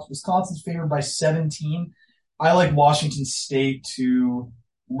Fox. Wisconsin's favored by 17. I like Washington State to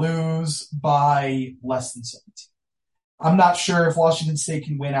lose by less than 17. I'm not sure if Washington State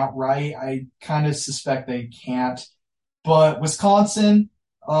can win outright. I kind of suspect they can't. But Wisconsin,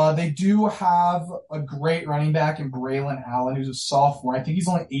 they do have a great running back in Braylon Allen, who's a sophomore. I think he's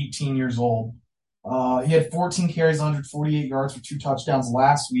only 18 years old. He had 14 carries, 148 yards for 2 touchdowns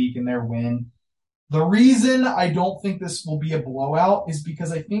last week in their win. The reason I don't think this will be a blowout is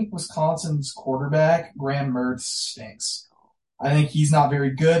because I think Wisconsin's quarterback, Graham Mertz, stinks. I think he's not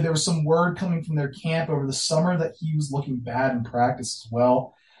very good. There was some word coming from their camp over the summer that he was looking bad in practice as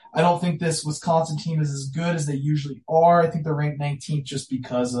well. I don't think this Wisconsin team is as good as they usually are. I think they're ranked 19th just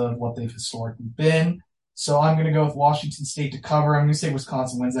because of what they've historically been. So I'm going to go with Washington State to cover. I'm going to say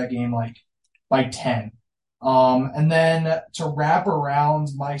Wisconsin wins that game by 10. And then to wrap around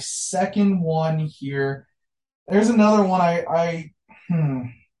my second one here, there's another one I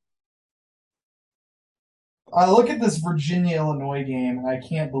look at this Virginia-Illinois game, and I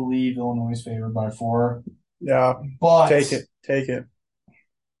can't believe Illinois is favored by 4. Yeah, but take it.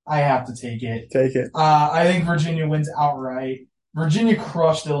 I have to take it. Take it. I think Virginia wins outright. Virginia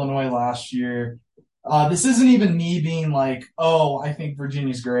crushed Illinois last year. This isn't even me being like, oh, I think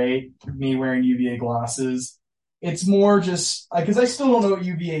Virginia's great, me wearing UVA glasses. It's more just because I still don't know what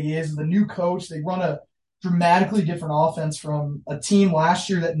UVA is. The new coach, they run a dramatically different offense from a team last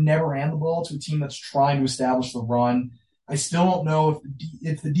year that never ran the ball to a team that's trying to establish the run. I still don't know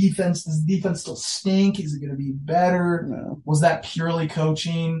if the defense, does the defense still stink? Is it going to be better? No. Was that purely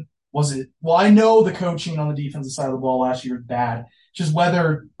coaching? Well, I know the coaching on the defensive side of the ball last year was bad. Just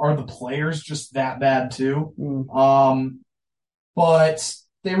whether are the players just that bad too? But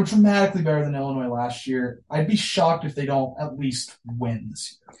they were dramatically better than Illinois last year. I'd be shocked if they don't at least win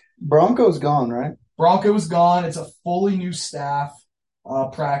this year. Bronco's gone, right? Bronco is gone. It's a fully new staff,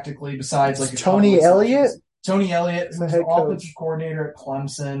 practically, besides like Tony Elliott? Tony Elliott, who's the offensive coordinator at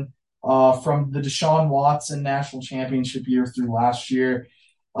Clemson, from the Deshaun Watson national championship year through last year.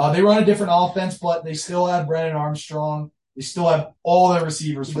 They run a different offense, but they still have Brennan Armstrong. They still have all their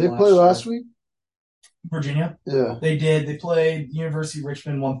receivers from last year. Did they play last week? Virginia? Yeah. They did. They played University of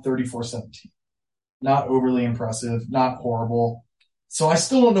Richmond, won 34-17. Not overly impressive, not horrible. So I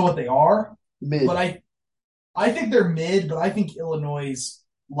still don't know what they are. Mid. But I think they're mid, but I think Illinois is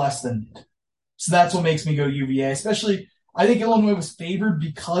less than mid. So that's what makes me go UVA. Especially, I think Illinois was favored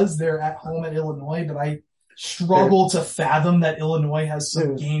because they're at home at Illinois, but I struggle to fathom that Illinois has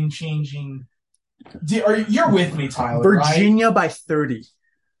some game-changing. You're with me, Tyler? Virginia right? by 30.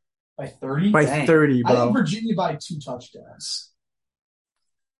 By 30? By Dang. 30, bro. I think Virginia by 2 touchdowns.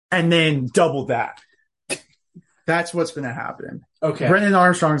 And then double that. That's what's going to happen. Okay. Brennan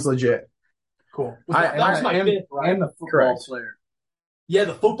Armstrong's legit. Cool. That was my fifth, right? And the football player. Yeah,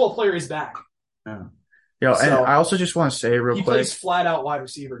 the football player is back. Yeah. Yo, and I also just want to say real He quick. plays flat out wide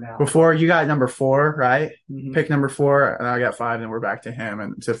receiver now. Before you got number 4, right? Mm-hmm. Pick number 4, and I got 5, and we're back to him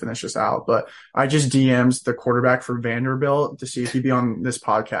and to finish this out. But I just DM'd the quarterback for Vanderbilt to see if he'd be on this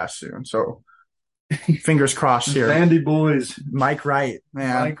podcast soon. So fingers crossed here. Vandy boys. Mike Wright,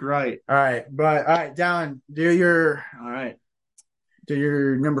 man. Mike Wright. All right, Dallin, do your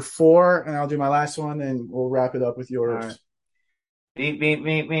number 4, and I'll do my last one, and we'll wrap it up with yours. Right. Beep, beep,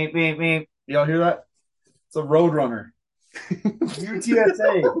 beep, beep, beep, beep. Y'all hear that? It's a Roadrunner.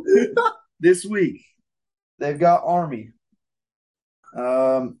 UTSA this week. They've got Army.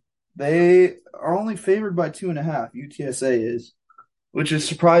 They are only favored by 2.5. UTSA is, which is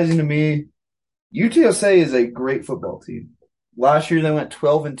surprising to me. UTSA is a great football team. Last year they went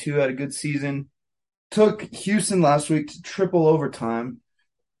 12-2, had a good season. Took Houston last week to triple overtime.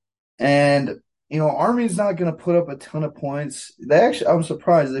 And, Army's not going to put up a ton of points. I'm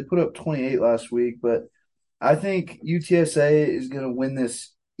surprised. They put up 28 last week, but I think UTSA is going to win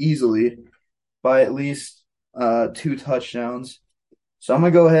this easily by at least 2 touchdowns. So I'm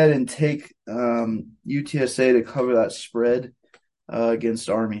going to go ahead and take UTSA to cover that spread against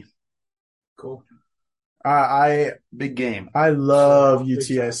Army. Cool. Big game. I love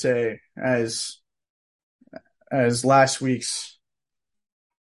UTSA as last week's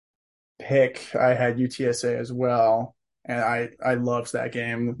pick. I had UTSA as well, and I loved that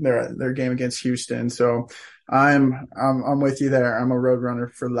game. Their game against Houston. So I'm with you there. I'm a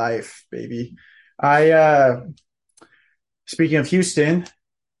Roadrunner for life, baby. Speaking of Houston,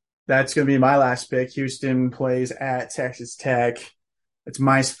 that's going to be my last pick. Houston plays at Texas Tech. It's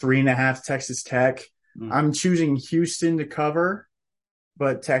 -3.5 Texas Tech. I'm choosing Houston to cover,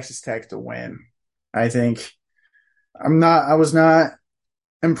 but Texas Tech to win. I think I was not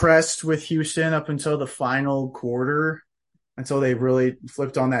impressed with Houston up until the final quarter, until they really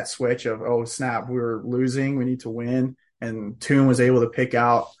flipped on that switch of, oh snap, we were losing, we need to win. And Toon was able to pick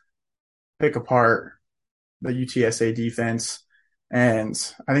apart the UTSA defense. And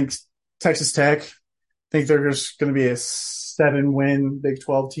I think Texas Tech, they're just going to be a 7-win Big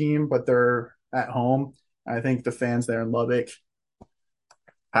 12 team, but they're at home. I think the fans there in Lubbock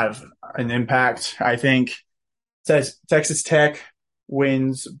have an impact. I think Texas Tech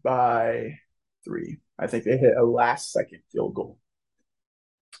wins by 3. I think they hit a last-second field goal.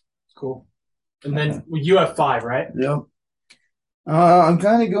 Cool. And then you have 5, right? Yep. I'm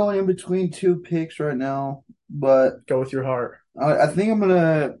kind of going in between 2 picks right now, but go with your heart. I think I'm going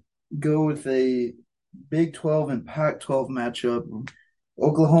to go with a Big 12 and Pac-12 matchup.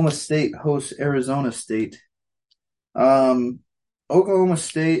 Oklahoma State hosts Arizona State. Oklahoma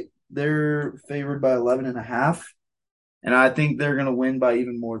State, they're favored by 11.5, and I think they're going to win by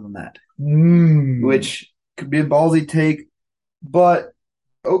even more than that, which could be a ballsy take. But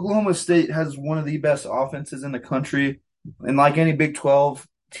Oklahoma State has one of the best offenses in the country, and like any Big 12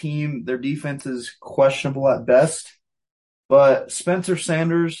 team, their defense is questionable at best. But Spencer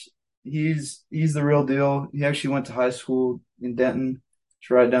Sanders, he's the real deal. He actually went to high school in Denton. It's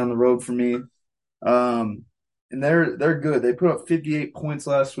right down the road from me. And they're good. They put up 58 points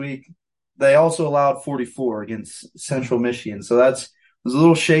last week. They also allowed 44 against Central Michigan. So was a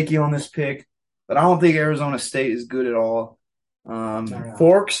little shaky on this pick, but I don't think Arizona State is good at all.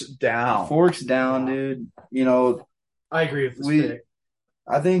 Forks down. Dude. You know, I agree with this pick.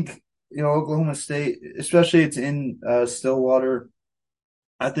 I think, Oklahoma State, especially it's in Stillwater,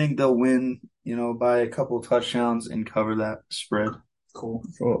 I think they'll win, by a couple of touchdowns and cover that spread. Cool.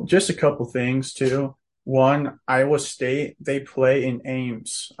 Just a couple things, too. One, Iowa State, they play in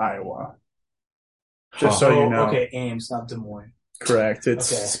Ames, Iowa. Just so you know. Okay, Ames, not Des Moines. Correct. It's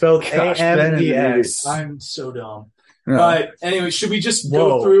spelled A-M-E-S. I'm so dumb. No. But anyway, should we just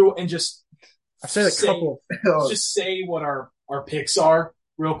go through and just I said a couple. Just say what our picks are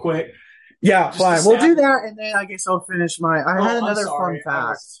real quick? Yeah, fine. We'll do that, and then I guess I'll finish I had another fun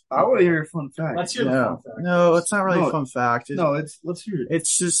fact. I want to hear a fun fact. Let's hear the fun fact. No, it's not really a fun fact. Let's hear it.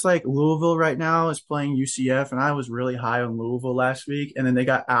 It's just like Louisville right now is playing UCF, and I was really high on Louisville last week, and then they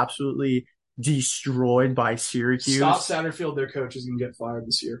got absolutely destroyed by Syracuse. Scott Satterfield, their coach, is going to get fired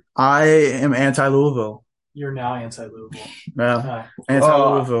this year. I am anti-Louisville. You're now anti-Louisville. Yeah,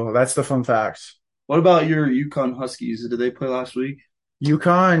 anti-Louisville. That's the fun fact. What about your UConn Huskies? Did they play last week?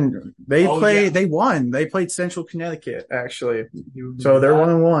 UConn, they won. They played Central Connecticut, actually. So they're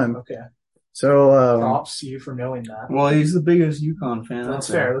 1-1. Okay. So props to you for knowing that. Well, he's the biggest UConn fan. That's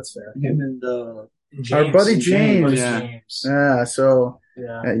fair. Him and James, our buddy James. Yeah. So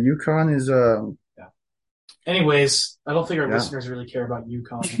UConn is Anyways, I don't think our listeners really care about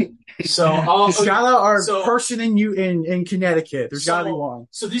UConn. So shout out our person in Connecticut. There's got to be one.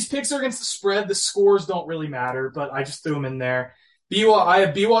 So these picks are against the spread. The scores don't really matter, but I just threw them in there. I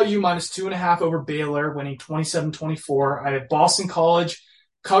have BYU -2.5 over Baylor, winning 27-24. I have Boston College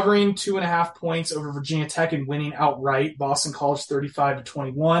covering 2.5 points over Virginia Tech and winning outright. Boston College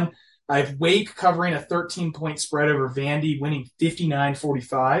 35-21. I have Wake covering a 13-point spread over Vandy, winning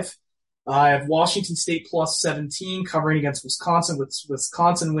 59-45. I have Washington State +17 covering against Wisconsin, with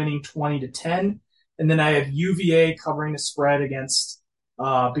Wisconsin winning 20-10. And then I have UVA covering a spread against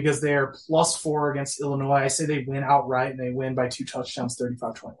because they are +4 against Illinois. I say they win outright, and they win by 2 touchdowns,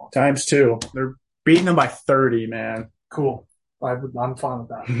 35-21. Times 2. They're beating them by 30, man. Cool. I'm fine with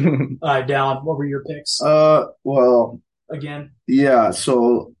that. All right, Dallin, what were your picks? Well, again. Yeah.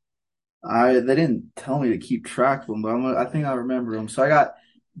 So they didn't tell me to keep track of them, but I think I remember them. So I got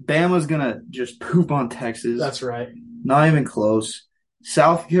Bama's gonna just poop on Texas. That's right. Not even close.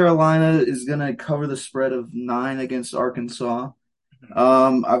 South Carolina is gonna cover the spread of 9 against Arkansas.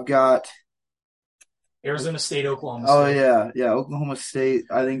 I've got Arizona State, Oklahoma Oh State. yeah, Oklahoma State.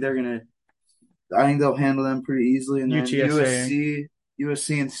 I think they'll handle them pretty easily. And then UTSA.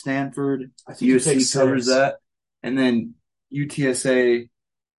 USC and Stanford. I think you picked USC covers 6. that, and then UTSA.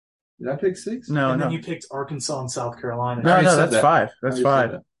 Did I pick 6? No, And no. then you picked Arkansas and South Carolina. already No, said that's that. 5. That's I already said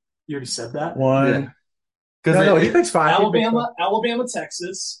 5. that. You already said that? One. Yeah. No, he picks 5. Alabama,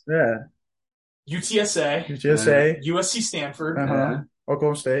 Texas, Yeah. UTSA, UTSA. USC, Stanford, Uh-huh.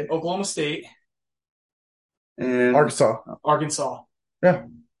 Oklahoma State. Oklahoma State, And Arkansas. Yeah.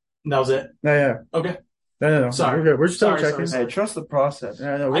 And that was it. Yeah. Okay. No. Sorry. We're good. We're just double Sorry, checking. sorry. Hey, trust the process.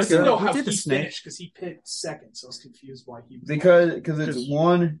 No, I we're just didn't know good. We how did the he snake. finished because he picked 2nd, so I was confused why he was Because it's Just-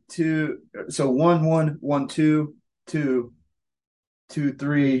 1, 2. So 1, 1, 1, 2, 2, 2,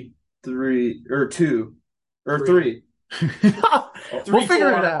 3, 3, or 2, or 3. We'll figure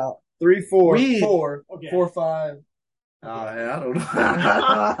it out. 3, 4, We- 4, Okay. 4, 5. I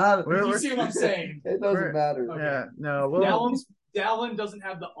don't know. You see what I'm saying? It doesn't matter. Okay. Yeah. No. Well, Dallin doesn't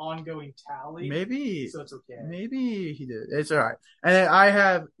have the ongoing tally. maybe. So it's okay. Maybe he did. It's all right. And then I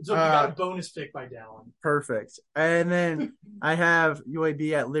have So you got a bonus pick by Dallin. perfect. And then I have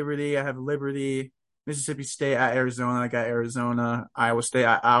UAB at Liberty. I have Liberty. Mississippi State at Arizona. I got Arizona. Iowa State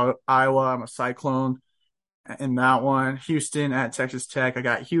at Iowa. I'm a Cyclone in that one. Houston at Texas Tech. I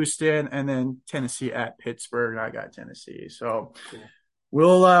got Houston. And then Tennessee at Pittsburgh. I got Tennessee. So Cool.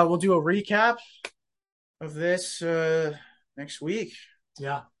 we'll do a recap of this next week.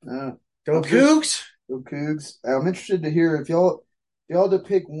 Yeah. Yeah. Go Cougs! Go Cougs. I'm interested to hear if y'all had to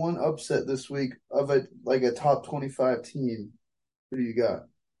pick one upset this week of a top 25 team. Who do you got?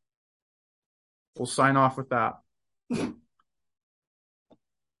 We'll sign off with that.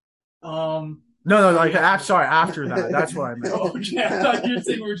 No, Sorry, after that. That's what I meant. Oh, yeah, I thought you were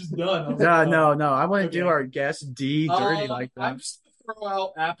saying we were just done. I was Yeah, like, oh. no. I want to do Okay. our guest D dirty like I'm that. just gonna throw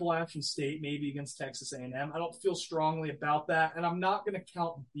out Appalachian State maybe against Texas A&M. I don't feel strongly about that, and I'm not going to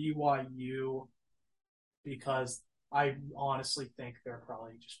count BYU because I honestly think they're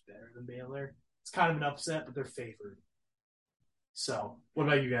probably just better than Baylor. It's kind of an upset, but they're favored. So, what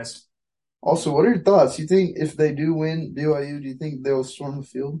about you guys? Also, what are your thoughts? You think if they do win BYU, do you think they'll storm the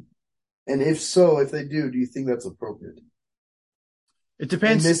field? And if so, if they do you think that's appropriate It in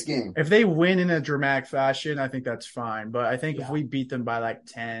depends. this game? If they win in a dramatic fashion, I think that's fine. But I think if Yeah. we beat them by like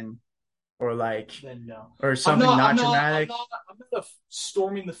 10 or Then no. or something not dramatic. I'm not a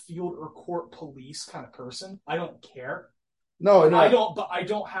storming the field or court police kind of person. I don't care. No, I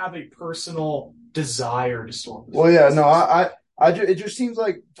don't have a personal desire to storm the field. Well, yeah, no, it just seems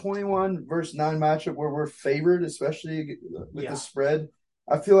like 21 versus 9 matchup where we're favored, especially with Yeah. the spread.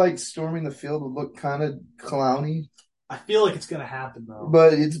 I feel like storming the field would look kind of clowny, I feel like it's going to happen, though.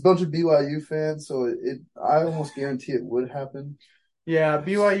 but it's a bunch of BYU fans, so I almost guarantee it would happen. Yeah,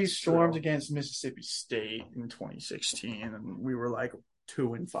 BYU stormed True. against Mississippi State in 2016, and we were like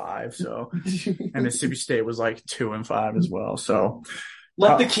 2-5. So, and Mississippi State was like 2-5 as well. So,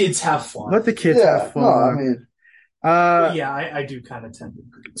 Let the kids have fun. let the kids Yeah, have fun. no, I mean, But yeah, I do kind of tend to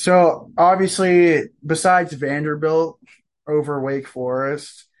agree. So obviously, besides Vanderbilt over Wake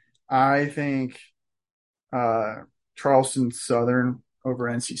Forest, I think Charleston Southern over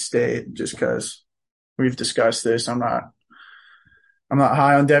NC State, just because we've discussed this. I'm not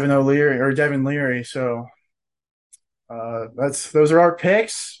high on Devin Leary, so those are our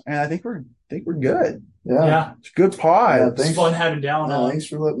picks, and I think we're good. yeah. It's a good pod. Yeah, It's thanks. fun having Dallin No, on. thanks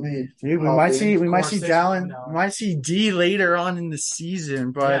for letting me. Dude, we hop might in. see Of course, thanks for Dallin. coming out. We might see D later on in the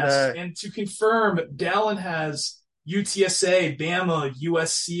season, but Yes. And to confirm, Dallin has UTSA, Bama,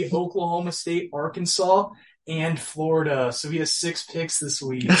 USC, Oklahoma State, Arkansas, and Florida. So he has 6 picks this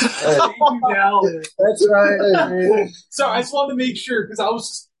week. Thank you, Dallin. That's right. So I just wanted to make sure because I was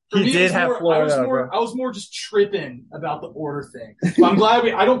just. for He me, it did was have more- Florida, bro. I was more just tripping about the order thing. But I'm glad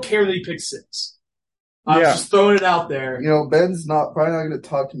I don't care that he picked 6. I was Yeah. just throwing it out there. You know, Ben's probably not going to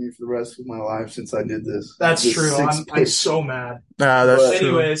talk to me for the rest of my life since I did this. That's This true. 6 I'm picks. so mad. that's But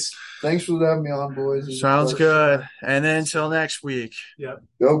true. Anyways, Thanks for having me on, boys. It was a Sounds pleasure. good. And then until next week.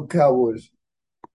 Go Cowboys.